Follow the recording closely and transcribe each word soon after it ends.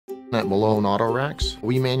At Malone Auto Racks,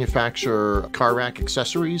 we manufacture car rack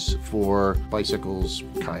accessories for bicycles,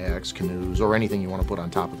 kayaks, canoes, or anything you want to put on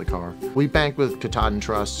top of the car. We bank with Katahdin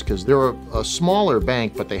Trust because they're a smaller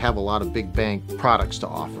bank, but they have a lot of big bank products to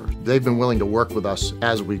offer. They've been willing to work with us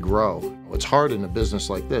as we grow. It's hard in a business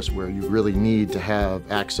like this where you really need to have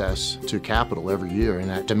access to capital every year, and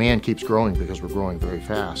that demand keeps growing because we're growing very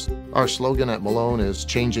fast. Our slogan at Malone is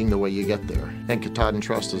changing the way you get there, and Katahdin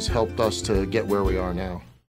Trust has helped us to get where we are now.